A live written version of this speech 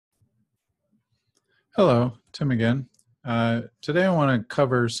Hello, Tim again. Today I want to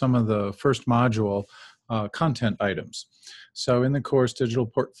cover some of the first module content items. So in the course Digital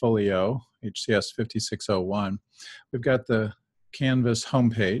Portfolio, HCS5601, we've got the Canvas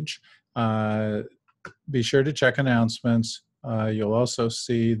homepage. Be sure to check announcements. You'll also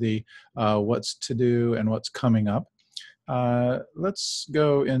see the what's to do and what's coming up. Let's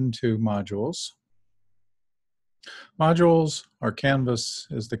go into modules. Modules are Canvas,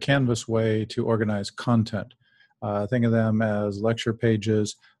 is the Canvas way to organize content. Think of them as lecture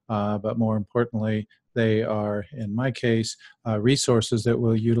pages, but more importantly, they are, in my case, resources that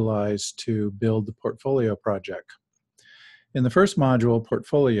we'll utilize to build the portfolio project. In the first module,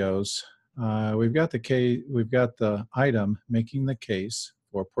 portfolios, we've got the item making the case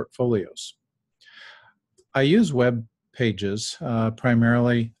for portfolios. I use web pages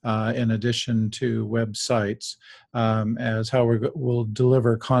primarily in addition to websites as how we'll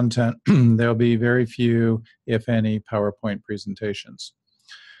deliver content. There'll be very few, if any, PowerPoint presentations.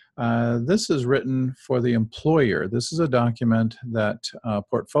 This is written for the employer. This is a document that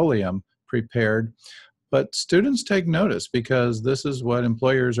Portfolium prepared, but students take notice because this is what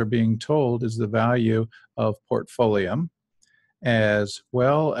employers are being told is the value of Portfolium, as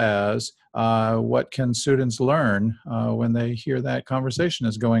well as what can students learn when they hear that conversation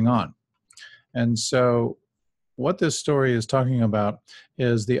is going on. And so what this story is talking about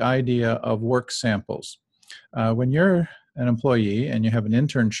is the idea of work samples. When you're an employee and you have an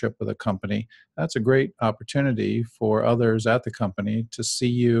internship with a company, that's a great opportunity for others at the company to see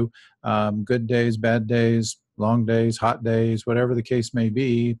you, good days, bad days, long days, hot days, whatever the case may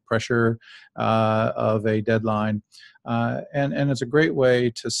be, pressure of a deadline. And it's a great way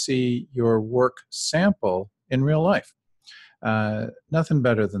to see your work sample in real life. Nothing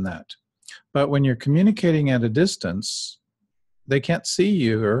better than that. But when you're communicating at a distance, they can't see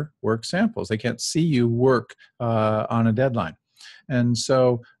your work samples. They can't see you work on a deadline. And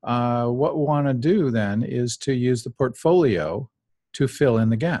so what we want to do then is to use the portfolio to fill in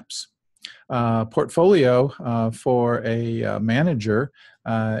the gaps. Portfolio for a manager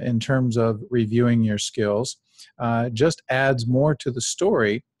in terms of reviewing your skills just adds more to the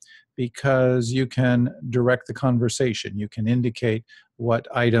story because you can direct the conversation. You can indicate what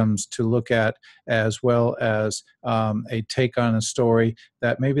items to look at, as well as a take on a story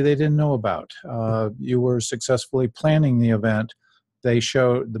that maybe they didn't know about. You were successfully planning the event.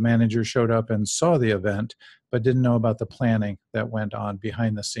 The manager showed up and saw the event, but didn't know about the planning that went on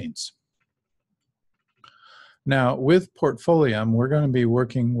behind the scenes. Now, with Portfolium, we're going to be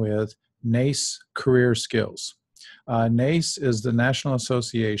working with NACE Career Skills. NACE is the National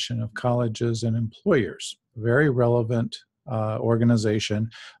Association of Colleges and Employers, a very relevant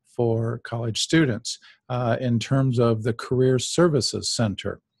organization for college students in terms of the Career Services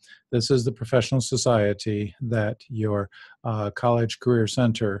Center. This is the professional society that your college career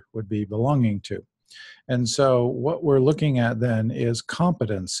center would be belonging to. And so what we're looking at then is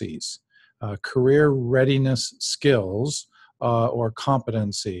competencies. Career readiness skills or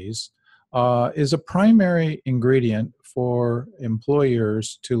competencies is a primary ingredient for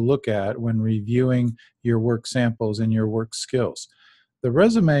employers to look at when reviewing your work samples and your work skills. The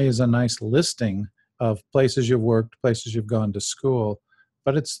resume is a nice listing of places you've worked, places you've gone to school,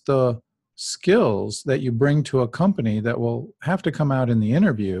 but it's the skills that you bring to a company that will have to come out in the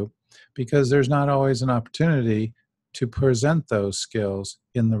interview, because there's not always an opportunity to present those skills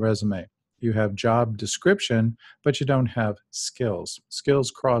in the resume. You have job description, but you don't have skills.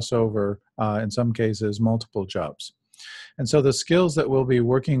 Skills cross over, in some cases, multiple jobs. And so the skills that we'll be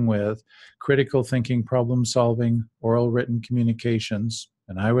working with: critical thinking, problem solving, oral written communications,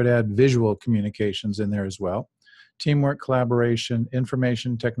 and I would add visual communications in there as well, teamwork, collaboration,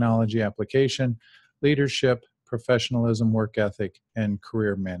 information technology application, leadership, professionalism, work ethic, and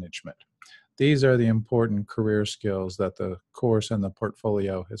career management. These are the important career skills that the course and the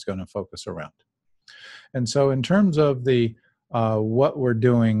portfolio is going to focus around. And so in terms of the what we're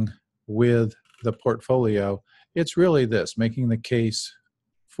doing with the portfolio, it's really this: making the case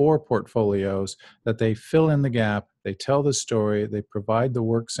for portfolios that they fill in the gap, they tell the story, they provide the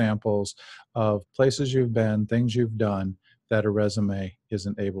work samples of places you've been, things you've done that a resume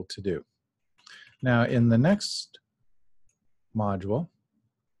isn't able to do. Now, in the next module,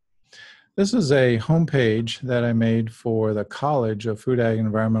 this is a homepage that I made for the College of Food, Ag, and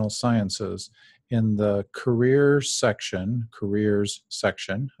Environmental Sciences in the careers section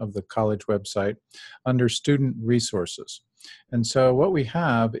of the college website under student resources. And so what we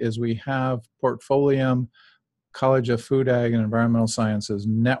have is we have Portfolium College of Food, Ag, and Environmental Sciences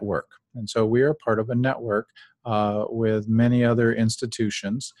network. And so we are part of a network with many other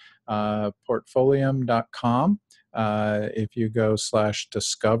institutions. Portfolium.com, if you go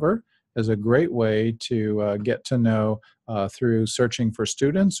 /discover, is a great way to get to know through searching for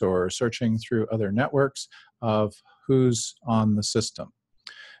students or searching through other networks of who's on the system.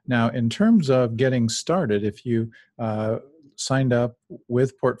 Now, in terms of getting started, if you signed up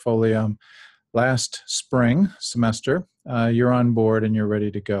with Portfolium last spring semester, you're on board and you're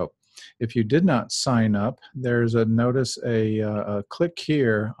ready to go. If you did not sign up, there's a click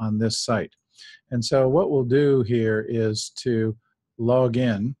here on this site. And so what we'll do here is to log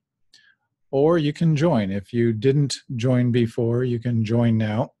in, or you can join. If you didn't join before, you can join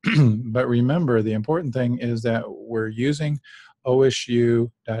now. But remember, the important thing is that we're using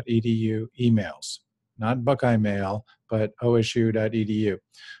osu.edu emails, not Buckeye Mail, but osu.edu.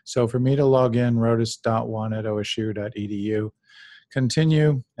 So for me to log in, rotus.1@osu.edu.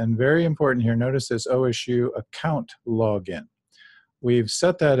 Continue, and very important here, notice this OSU account login. We've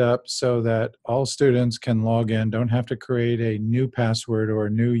set that up so that all students can log in, don't have to create a new password or a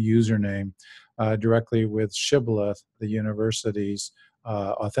new username directly with Shibboleth, the university's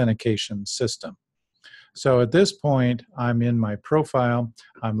authentication system. So at this point, I'm in my profile.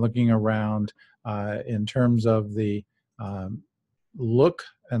 I'm looking around in terms of the look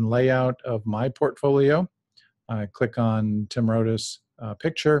and layout of my portfolio. I click on Tim Rotus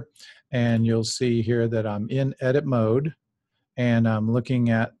picture, and you'll see here that I'm in edit mode, and I'm looking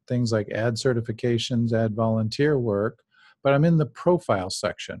at things like add certifications, add volunteer work, but I'm in the profile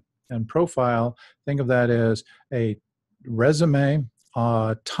section. And profile, think of that as a resume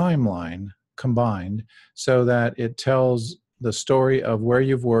timeline combined, so that it tells the story of where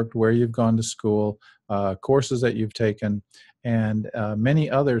you've worked, where you've gone to school, courses that you've taken, and many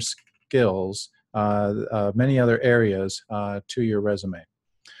other skills, many other areas to your resume.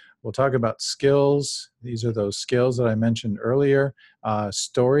 We'll talk about skills. These are those skills that I mentioned earlier.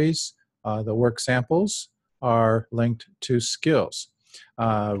 Stories, the work samples are linked to skills.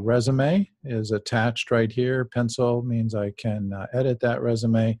 Resume is attached right here. Pencil means I can edit that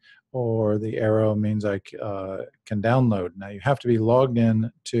resume, or the arrow means I can download. Now you have to be logged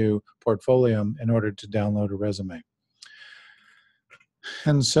in to Portfolium in order to download a resume.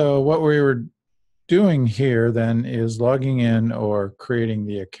 And so what we were doing here then is logging in or creating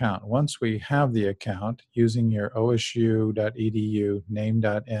the account. Once we have the account, using your osu.edu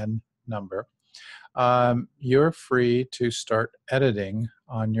name.n number, you're free to start editing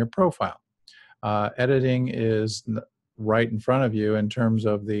on your profile. Editing is right in front of you in terms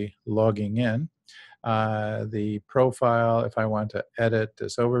of the logging in. The profile, if I want to edit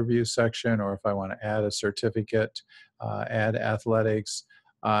this overview section, or if I want to add a certificate, add athletics,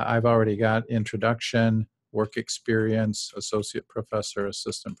 I've already got introduction, work experience, associate professor,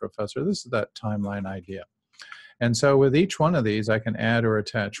 assistant professor. This is that timeline idea. And so with each one of these, I can add or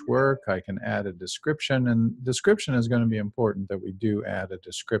attach work. I can add a description, and description is going to be important, that we do add a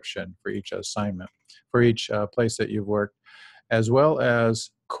description for each assignment, for each place that you've worked, as well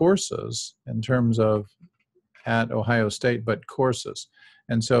as courses in terms of at Ohio State, but courses.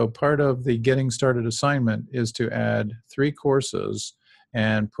 And so part of the getting started assignment is to add 3 courses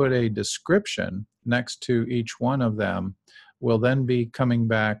and put a description next to each one of them. We'll then be coming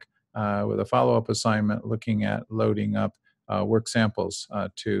back with a follow-up assignment looking at loading up work samples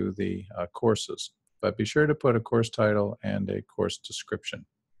to the courses. But be sure to put a course title and a course description.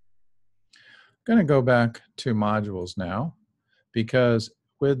 I'm going to go back to modules now, because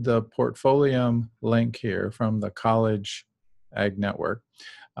with the Portfolium link here from the College Ag Network,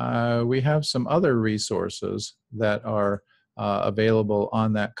 we have some other resources that are available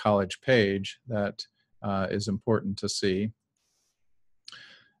on that college page that is important to see.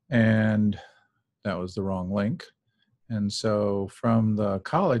 And that was the wrong link. And so from the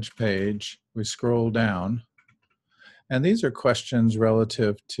college page, we scroll down, and these are questions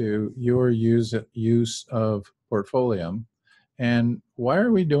relative to your use of Portfolium. And why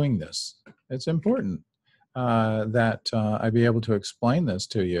are we doing this? It's important that I be able to explain this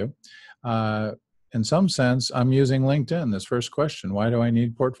to you. In some sense, I'm using LinkedIn. This first question, why do I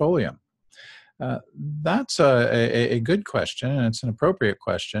need Portfolium? That's a good question, and it's an appropriate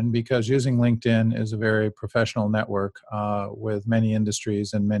question, because using LinkedIn is a very professional network with many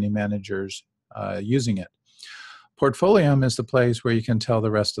industries and many managers using it. Portfolium is the place where you can tell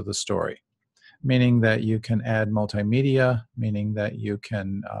the rest of the story, meaning that you can add multimedia, meaning that you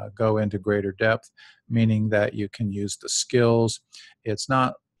can go into greater depth, meaning that you can use the skills. It's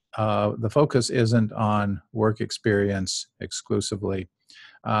not, the focus isn't on work experience exclusively.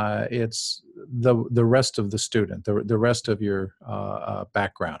 It's the rest of the student, the rest of your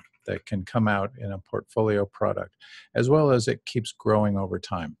background. that can come out in a portfolio product, as well as it keeps growing over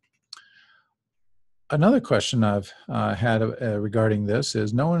time. Another question I've had regarding this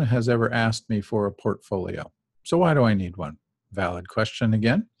is no one has ever asked me for a portfolio. So why do I need one? Valid question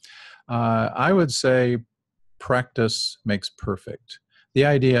again. I would say practice makes perfect. The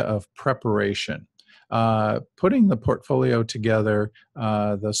idea of preparation. Putting the portfolio together,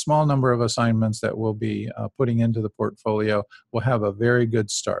 the small number of assignments that we'll be putting into the portfolio will have a very good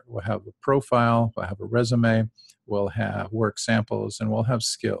start. We'll have a profile, we'll have a resume, we'll have work samples, and we'll have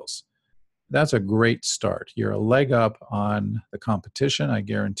skills. That's a great start. You're a leg up on the competition, I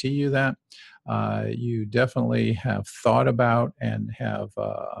guarantee you that. You definitely have thought about and have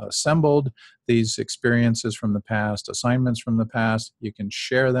assembled these experiences from the past, assignments from the past. You can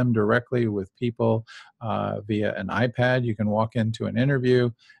share them directly with people via an iPad. You can walk into an interview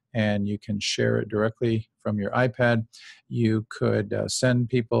and you can share it directly from your iPad. You could send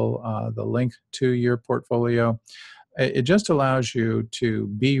people the link to your portfolio. It just allows you to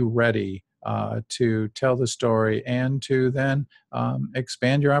be ready to tell the story and to then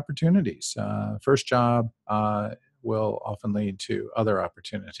expand your opportunities. First job will often lead to other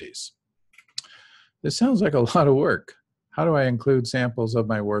opportunities. This sounds like a lot of work. How do I include samples of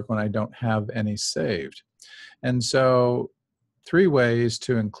my work when I don't have any saved? And so 3 ways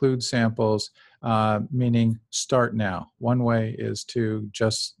to include samples, meaning start now. One way is to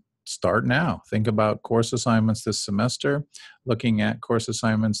just start now. Think about course assignments this semester, looking at course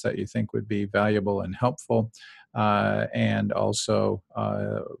assignments that you think would be valuable and helpful, and also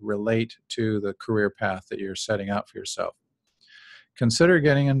relate to the career path that you're setting out for yourself. Consider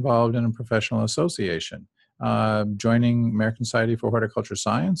getting involved in a professional association. Joining American Society for Horticulture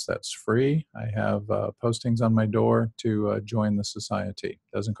Science, that's free. I have postings on my door to join the society.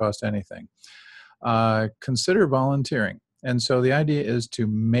 Doesn't cost anything. Consider volunteering. And so the idea is to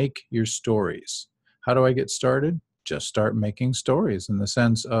make your stories. How do I get started? Just start making stories in the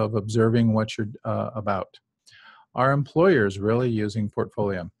sense of observing what you're about. Are employers really using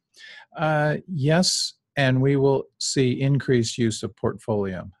Portfolium? Yes, and we will see increased use of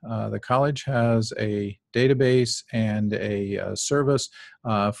Portfolium. The college has a database and a service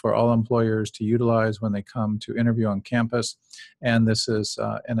for all employers to utilize when they come to interview on campus. And this is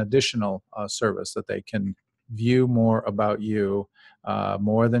an additional service that they can view more about you,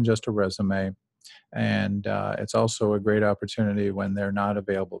 more than just a resume. And it's also a great opportunity when they're not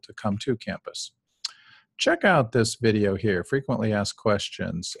available to come to campus. Check out this video here, Frequently Asked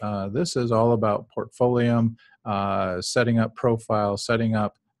Questions. This is all about Portfolium, setting up profiles, setting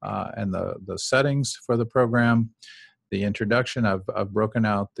up and the settings for the program. The introduction, I've broken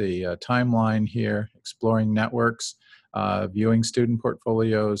out the timeline here, exploring networks, viewing student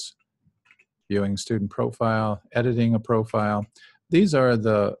portfolios, viewing student profile, editing a profile. These are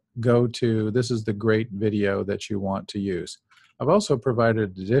the go-to, this is the great video that you want to use. I've also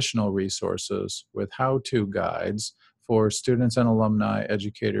provided additional resources with how-to guides for students and alumni,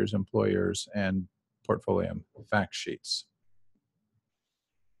 educators, employers, and Portfolium fact sheets.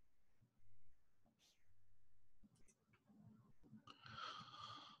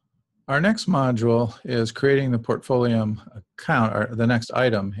 Our next module is creating the Portfolium account, or the next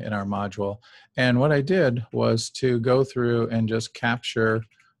item in our module. And what I did was to go through and just capture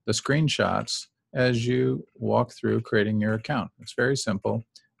the screenshots as you walk through creating your account. It's very simple.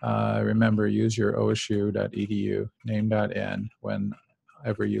 Remember, use your osu.edu name.n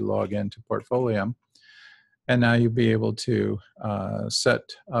whenever you log into Portfolium. And now you'll be able to set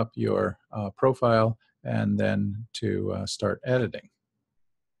up your profile and then to start editing.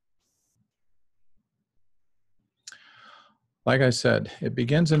 Like I said, it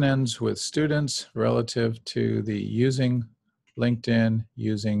begins and ends with students relative to the using LinkedIn,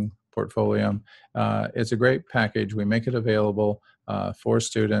 using Portfolium. It's a great package. We make it available for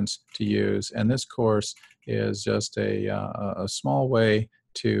students to use, and this course is just a small way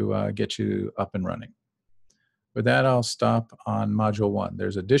to get you up and running. With that, I'll stop on Module 1.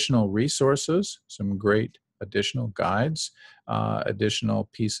 There's additional resources, some great additional guides, additional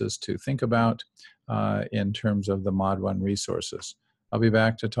pieces to think about in terms of the Mod 1 resources. I'll be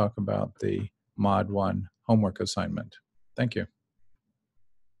back to talk about the Mod 1 homework assignment. Thank you.